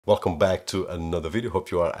Welcome back to another video.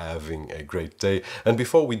 Hope you are having a great day. And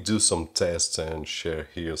before we do some tests and share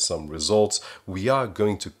here some results, we are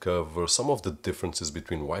going to cover some of the differences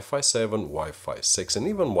between Wi-Fi 7, Wi-Fi 6 and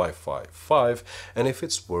even Wi-Fi 5, and if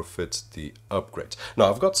it's worth it, the upgrade. Now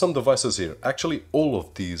I've got some devices here. Actually all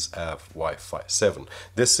of these have Wi-Fi 7.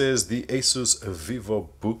 This is the Asus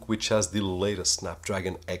VivoBook, which has the latest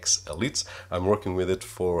Snapdragon X Elite. I'm working with it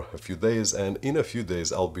for a few days, and in a few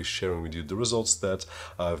days I'll be sharing with you the results that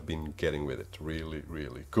I've been getting with it. Really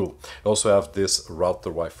cool. I also have this router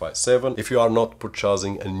Wi-Fi 7. If you are not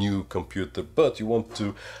purchasing a new computer but you want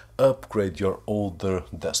to upgrade your older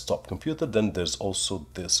desktop computer, then there's also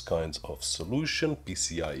this kind of solution,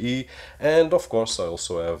 PCIe. And of course I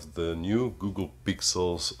also have the new Google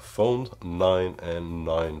Pixels phone 9 and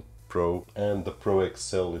 9 Pro, and the Pro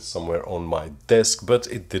XL is somewhere on my desk, but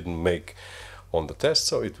it didn't make on the test,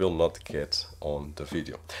 so it will not get on the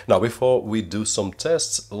video. Now before we do some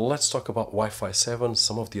tests, let's talk about Wi-Fi 7,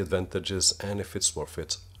 some of the advantages and if it's worth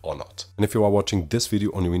it or not. And if you are watching this video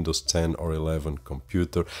on your Windows 10 or 11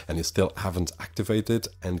 computer and you still haven't activated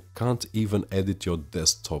and can't even edit your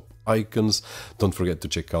desktop icons, don't forget to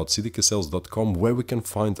check out cdksales.com, where we can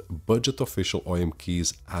find budget official OEM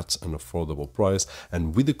keys at an affordable price,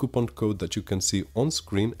 and with the coupon code that you can see on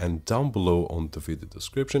screen and down below on the video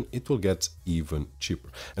description, it will get even cheaper.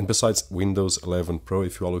 And besides Windows 11 Pro,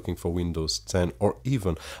 if you are looking for Windows 10 or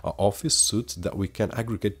even an Office suite that we can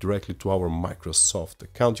aggregate directly to our Microsoft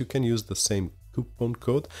account, you can use the same coupon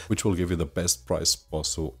code, which will give you the best price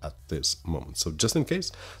possible at this moment. So just in case,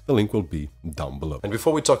 the link will be down below. And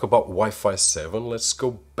before we talk about Wi-Fi 7, let's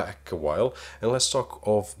go back a while and let's talk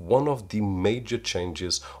of one of the major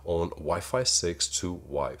changes on Wi-Fi 6 to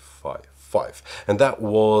Wi-Fi 5, and that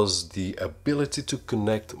was the ability to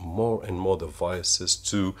connect more and more devices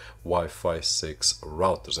to Wi-Fi 6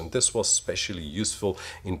 routers, and this was especially useful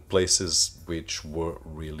in places which were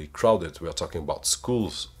really crowded. We are talking about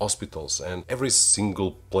schools, hospitals, and every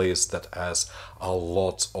single place that has a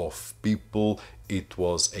lot of people. It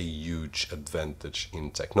was a huge advantage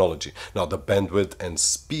in technology. Now the bandwidth and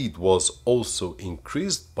speed was also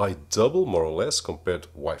increased by double, more or less, compared to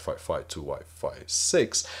Wi-Fi 5 to Wi-Fi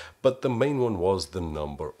 6, but the main one was the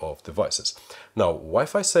number of devices. Now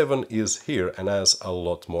Wi-Fi 7 is here and has a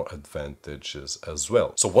lot more advantages as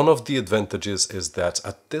well. So one of the advantages is that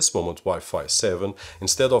at this moment Wi-Fi 7,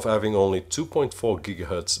 instead of having only 2.4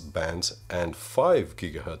 GHz band and 5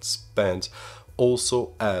 GHz band,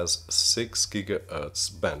 also has 6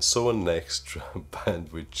 GHz band, so an extra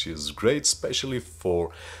band, which is great, especially for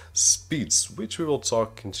speeds, which we will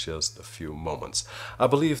talk in just a few moments. I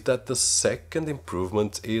believe that the second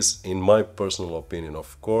improvement is, in my personal opinion,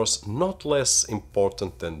 of course, not less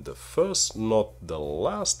important than the first, not the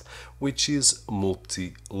last, which is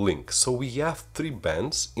multi-link. So we have 3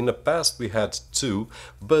 bands. In the past we had 2,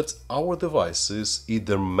 but our devices,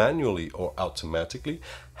 either manually or automatically,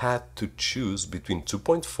 had to choose between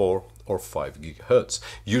 2.4 or 5 GHz.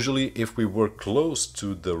 Usually if we were close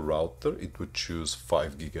to the router, it would choose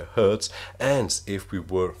 5 GHz, and if we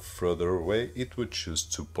were further away, it would choose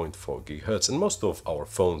 2.4 GHz. And most of our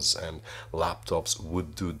phones and laptops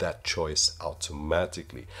would do that choice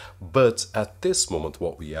automatically. But at this moment,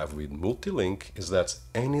 what we have with multi-link is that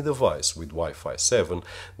any device with Wi-Fi 7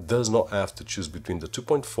 does not have to choose between the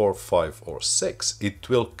 2.4, 5 or 6. It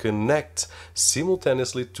will connect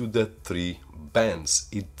simultaneously to the 3 bands.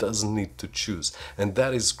 It doesn't need to choose, and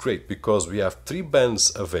that is great because we have 3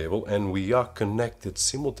 bands available and we are connected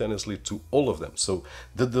simultaneously to all of them. So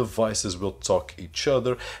the devices will talk each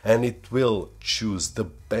other and it will choose the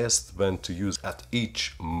best band to use at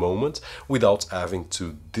each moment without having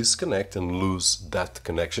to disconnect and lose that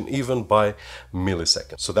connection even by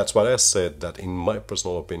milliseconds. So that's why I said that, in my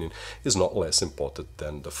personal opinion, is not less important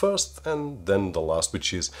than the first and then the last,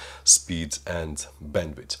 which is speed and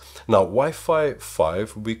bandwidth. Now Wi-Fi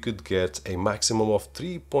 5, we could get a maximum of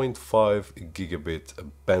 3.5 gigabit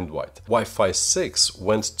bandwidth. Wi-Fi 6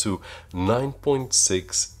 went to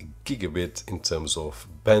 9.6 gigabit in terms of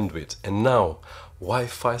bandwidth, and now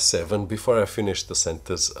Wi-Fi 7, before I finish the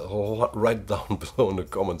sentence, write down below in the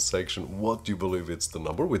comment section what you believe it's the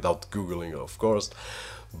number, without googling of course,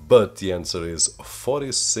 but the answer is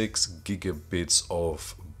 46 gigabits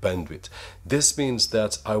of bandwidth. This means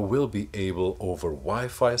that I will be able, over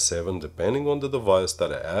Wi-Fi 7, depending on the device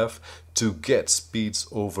that I have, to get speeds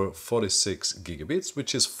over 46 gigabits,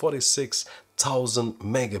 which is 46,000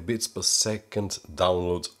 megabits per second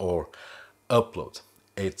download or upload.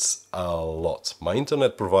 It's a lot. My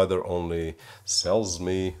internet provider only sells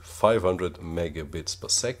me 500 megabits per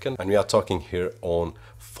second, and we are talking here on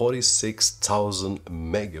 46,000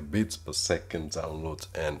 megabits per second download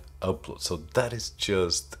and upload. So that is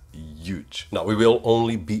just huge. Now we will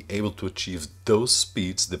only be able to achieve those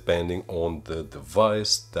speeds depending on the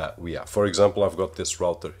device that we have. For example, I've got this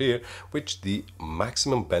router here, which the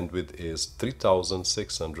maximum bandwidth is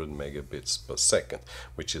 3600 megabits per second,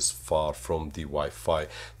 which is far from the Wi-Fi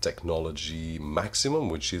technology maximum,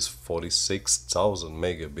 which is 46,000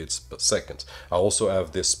 megabits per second. I also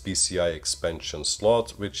have this PCI expansion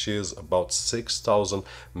slot, which is about 6,000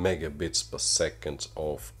 megabits per second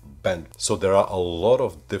of bandwidth. So there are a lot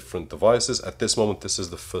of different devices. At this moment, this is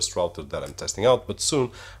the first router that I'm testing out, but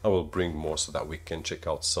soon I will bring more so that we can check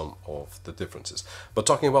out some of the differences. But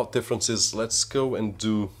talking about differences, let's go and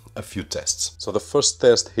do a few tests. So the first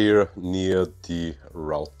test here near the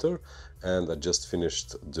router, and I just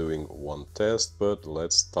finished doing one test, but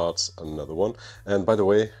let's start another one. And by the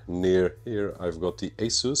way, near here I've got the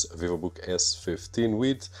Asus VivoBook S15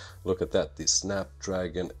 with, look at that, the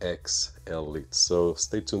Snapdragon X Elite. So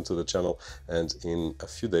stay tuned to the channel, and in a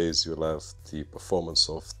few days you'll have the performance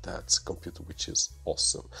of that computer, which is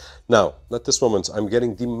awesome. Now at this moment I'm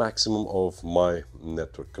getting the maximum of my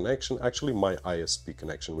network connection, actually my ISP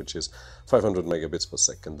connection, which is 500 megabits per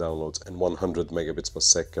second download and 100 megabits per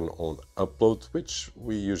second on upload, which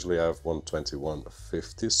we usually have 120,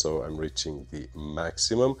 150, so I'm reaching the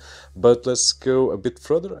maximum. But let's go a bit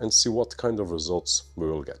further and see what kind of results we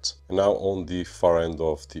will get. And now on the far end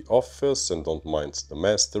of the office, and don't mind the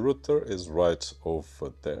mess, the router is right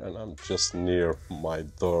over there, and I'm just near my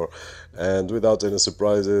door. And without any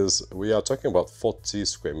surprises, we are talking about 40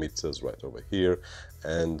 square meters right over here,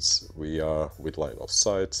 and we are with line of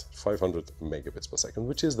sight 500 megabits per second,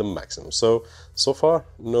 which is the maximum. So far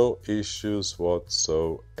no issues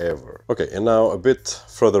whatsoever. Okay, and now a bit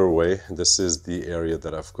further away, this is the area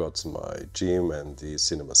that I've got my gym and the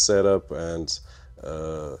cinema setup, and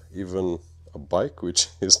even a bike which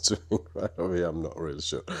is doing right over here. I'm not really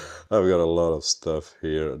sure. I've got a lot of stuff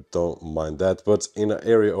here, don't mind that. But in an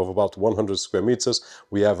area of about 100 square meters,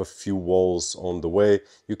 we have a few walls on the way.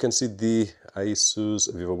 You can see the Asus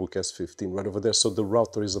VivoBook S15 right over there. So the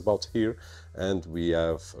router is about here, and we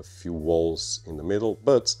have a few walls in the middle,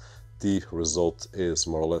 but the result is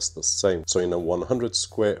more or less the same. So in a 100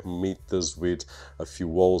 square meters with a few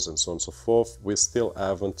walls and so on and so forth, we still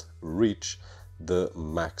haven't reached the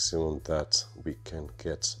maximum that we can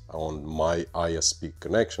get on my ISP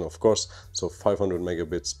connection, of course. So 500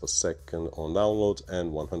 megabits per second on download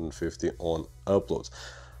and 150 on upload.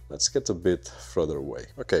 Let's get a bit further away.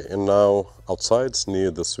 Okay, and now outside near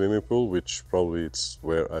the swimming pool, which probably it's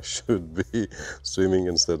where I should be swimming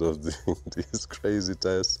instead of doing these crazy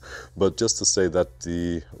tests. But just to say that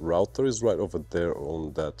the router is right over there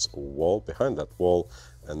on that wall, behind that wall,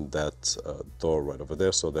 and that door right over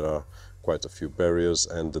there. So there are quite a few barriers,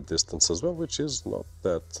 and the distance as well, which is not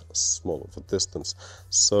that small of a distance.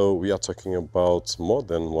 So we are talking about more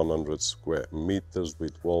than 100 square meters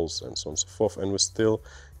with walls and so on and so forth, and we still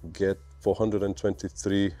get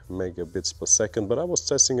 423 megabits per second. But I was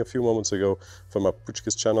testing a few moments ago from my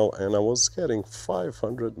Portuguese channel, and I was getting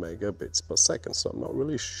 500 megabits per second. So I'm not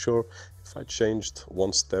really sure if I changed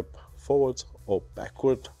one step forward or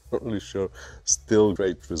backward. Not really sure. Still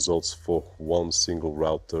great results for one single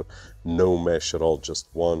router, no mesh at all, just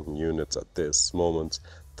one unit at this moment.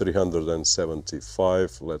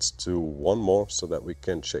 375. Let's do one more so that we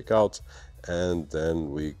can check out, and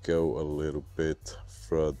then we go a little bit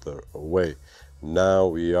further away. Now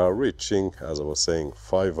we are reaching, as I was saying,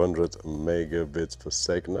 500 megabits per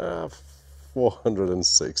second.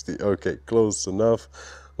 460. Okay, close enough.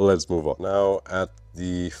 Let's move on. Now at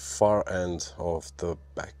the far end of the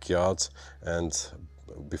backyard, and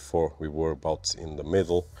before we were about in the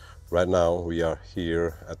middle, right now we are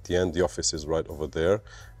here at the end. The office is right over there,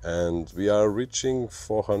 and we are reaching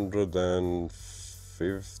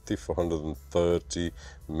 450, 430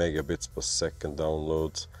 megabits per second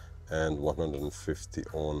download and 150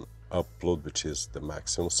 on upload, which is the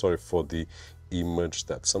maximum. Sorry for the image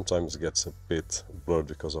that sometimes gets a bit blurred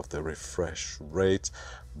because of the refresh rate,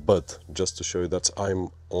 but just to show you that I'm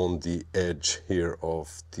on the edge here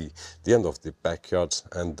of the end of the backyard,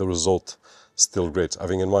 and the result still great,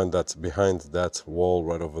 having in mind that behind that wall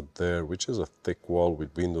right over there, which is a thick wall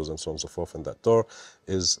with windows and so on and so forth, and that door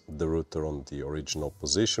is the router on the original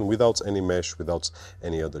position, without any mesh, without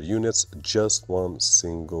any other units, just one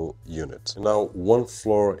single unit. Now one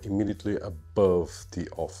floor immediately above the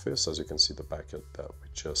office, as you can see, the backyard that we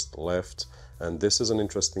just left. And this is an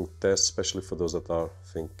interesting test, especially for those that are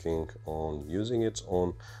thinking on using it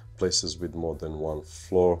on places with more than one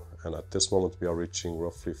floor, and at this moment we are reaching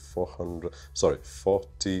roughly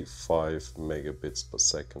 45 megabits per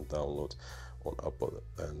second download on upload,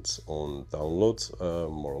 and on download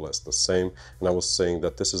more or less the same. And I was saying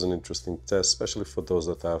that this is an interesting test, especially for those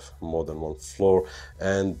that have more than one floor,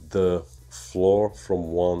 and the floor from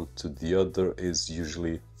one to the other is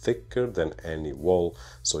usually thicker than any wall,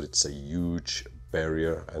 so it's a huge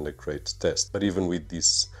barrier and a great test. But even with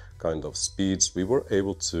these kind of speeds, we were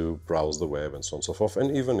able to browse the web and so on and so forth.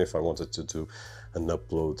 And even if I wanted to do an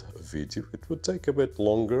upload video, it would take a bit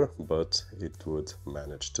longer, but it would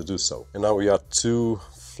manage to do so. And now we are 2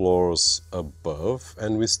 floors above,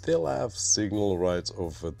 and we still have signal right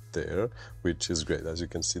over there, which is great. As you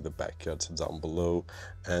can see, the backyard down below,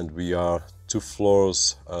 and we are 2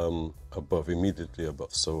 floors above, immediately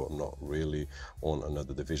above, so I'm not really on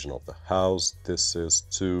another division of the house. This is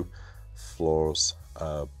 2 floors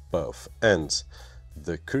above, and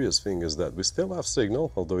the curious thing is that we still have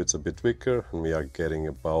signal, although it's a bit weaker, and we are getting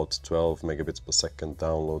about 12 megabits per second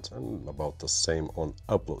download and about the same on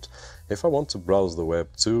upload. If I want to browse the web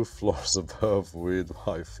 2 floors above with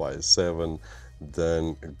Wi-Fi 7,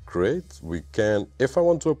 then great, we can. If I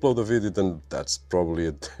want to upload a video, then that's probably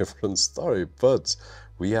a different story, but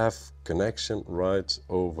we have connection right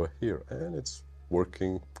over here, and it's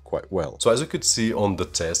working quite well. So as you could see on the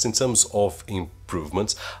test, in terms of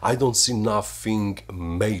improvements, I don't see nothing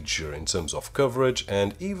major in terms of coverage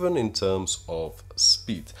and even in terms of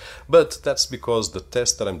speed. But that's because the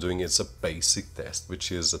test that I'm doing is a basic test,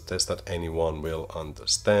 which is a test that anyone will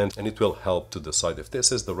understand, and it will help to decide if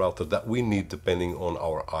this is the router that we need depending on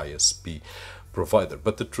our ISP provider.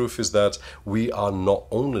 But the truth is that we are not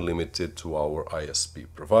only limited to our ISP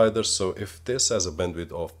provider, so if this has a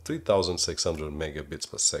bandwidth of 3600 megabits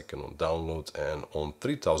per second on download and on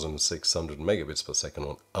 3600 megabits per second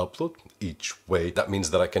on upload each way, that means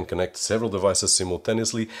that I can connect several devices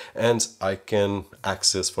simultaneously, and I can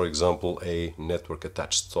access, for example, a network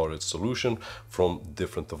attached storage solution from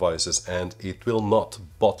different devices, and it will not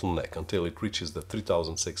bottleneck until it reaches the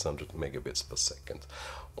 3600 megabits per second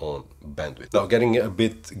on bandwidth. Now, getting a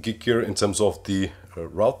bit geekier in terms of the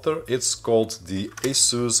router, it's called the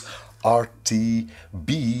Asus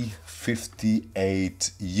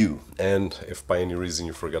RT-BE58U, and if by any reason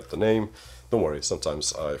you forgot the name, don't worry,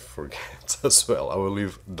 sometimes I forget as well. I will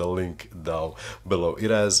leave the link down below. It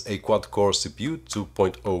has a quad-core CPU,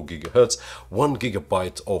 2.0 GHz, 1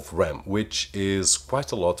 GB of RAM, which is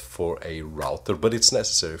quite a lot for a router, but it's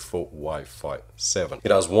necessary for Wi-Fi 7.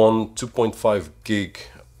 It has one 2.5 gig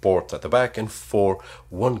port at the back and 4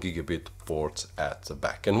 1 gigabit port at the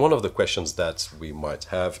back. And one of the questions that we might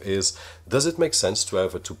have is, does it make sense to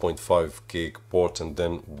have a 2.5 gig port and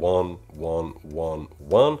then 1 1 1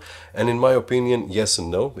 1? And in my opinion, yes and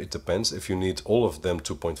no. It depends. If you need all of them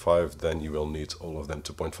 2.5, then you will need all of them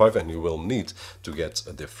 2.5, and you will need to get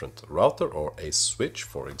a different router or a switch,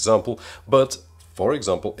 for example. But for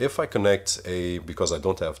example, if I connect because I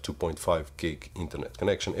don't have 2.5 gig internet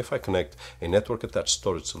connection, if I connect a network attached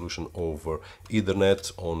storage solution over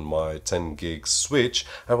Ethernet on my 10 gig switch,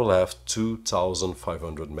 I will have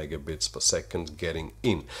 2500 megabits per second getting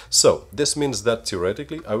in. So this means that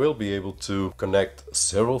theoretically I will be able to connect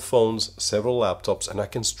several phones, several laptops, and I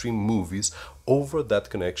can stream movies over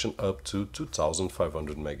that connection up to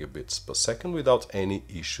 2500 megabits per second without any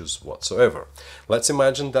issues whatsoever. Let's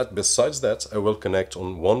imagine that besides that, I will connect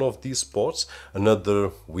on one of these ports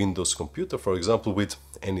another Windows computer, for example, with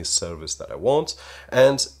any service that I want,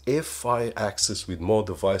 and if I access with more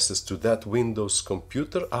devices to that Windows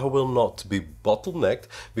computer, I will not be bottlenecked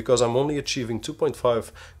because I'm only achieving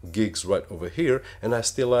 2.5 gigs right over here, and I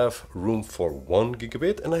still have room for 1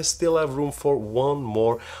 gigabit, and I still have room for one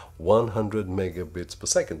more 100 megabits per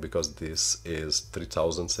second, because this is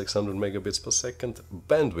 3600 megabits per second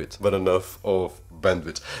bandwidth. But enough of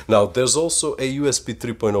bandwidth. Now, there's also a USB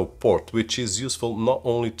 3.0 port, which is useful not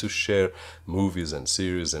only to share movies and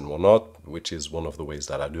series and whatnot, which is one of the ways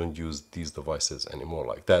that I don't use these devices anymore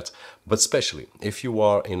like that, but especially if you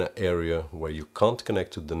are in an area where you can't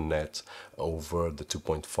connect to the net over the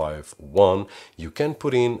 2.5.1, you can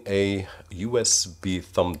put in a USB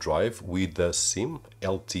thumb drive with a SIM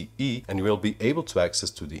LTE, and you will be able to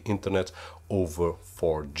access to the internet over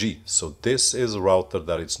 4G. So this is a router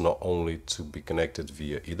that it's not only to be connected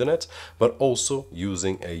via Ethernet, but also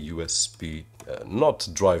using a USB, not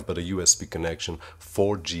drive, but a USB connection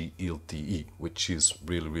 4G LTE, which is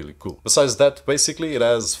really, really cool. Besides that, basically it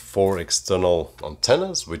has 4 external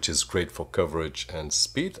antennas, which is great for coverage and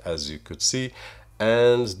speed, as you could see.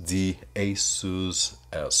 and the Asus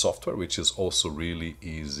software, which is also really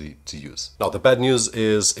easy to use. Now the bad news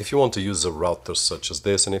is if you want to use a router such as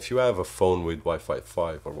this, and if you have a phone with Wi-Fi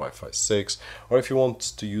 5 or Wi-Fi 6, or if you want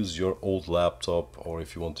to use your old laptop, or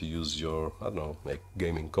if you want to use your, I don't know, like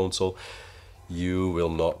gaming console, you will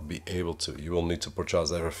not be able to. You will need to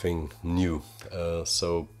purchase everything new.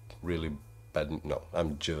 So really bad. No,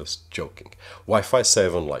 I'm just joking. Wi-Fi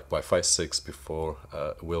 7, like Wi-Fi 6 before,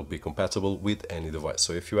 will be compatible with any device.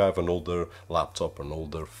 So if you have an older laptop, an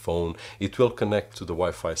older phone, it will connect to the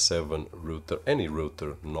Wi-Fi 7 router, any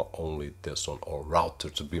router, not only this one, or router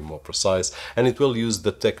to be more precise, and it will use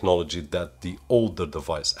the technology that the older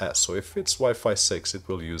device has. So if it's Wi-Fi 6, it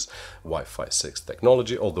will use Wi-Fi 6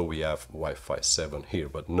 technology, although we have Wi-Fi 7 here,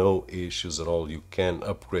 but no issues at all. You can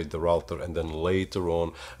upgrade the router and then later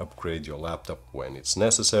on upgrade your laptop when it's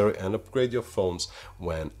necessary, and upgrade your phones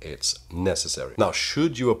when it's necessary. Now,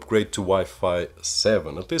 should you upgrade to Wi-Fi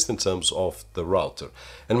 7, at least in terms of the router?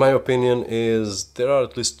 And my opinion is there are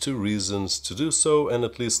at least two reasons to do so, and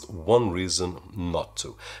at least one reason not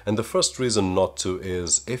to. And the first reason not to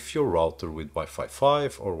is if your router with Wi-Fi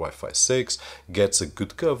 5 or Wi-Fi 6 gets a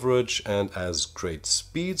good coverage and has great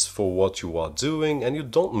speeds for what you are doing, and you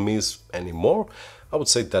don't miss any more, I would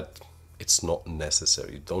say that it's not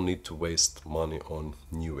necessary. You don't need to waste money on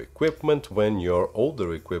new equipment when your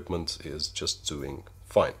older equipment is just doing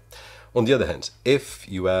fine. On the other hand, if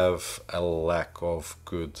you have a lack of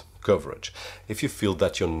good coverage, if you feel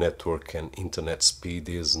that your network and internet speed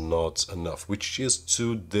is not enough, which is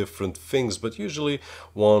two different things, but usually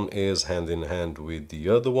one is hand in hand with the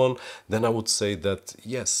other one, then I would say that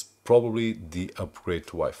yes, probably the upgrade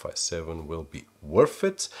to Wi-Fi 7 will be worth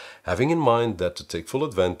it, having in mind that to take full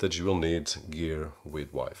advantage you will need gear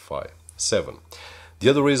with Wi-Fi 7. The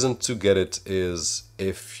other reason to get it is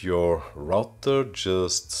if your router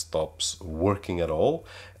just stops working at all,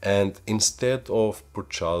 and instead of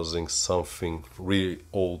purchasing something really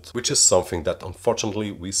old, which is something that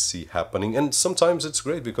unfortunately we see happening, and sometimes it's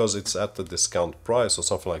great because it's at the discount price or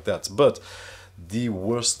something like that, but the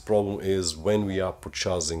worst problem is when we are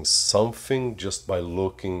purchasing something just by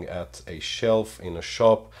looking at a shelf in a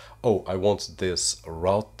shop. Oh, I want this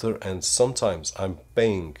router, and sometimes I'm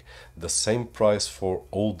paying the same price for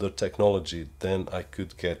older technology than I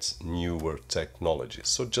could get newer technology.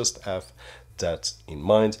 So just have that in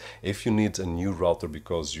mind. If you need a new router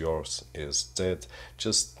because yours is dead,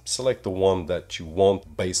 just select the one that you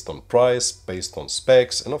want based on price, based on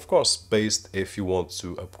specs, and of course based if you want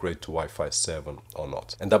to upgrade to Wi-Fi 7 or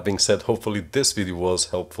not. And that being said, hopefully this video was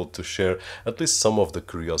helpful to share at least some of the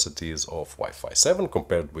curiosities of Wi-Fi 7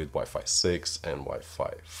 compared with Wi-Fi 6 and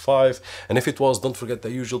Wi-Fi 5. And if it was, don't forget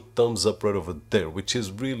the usual thumbs up right over there, which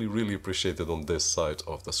is really appreciated on this side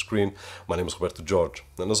of the screen. My name is Roberto,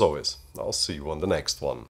 and as always, I'll see you on the next one.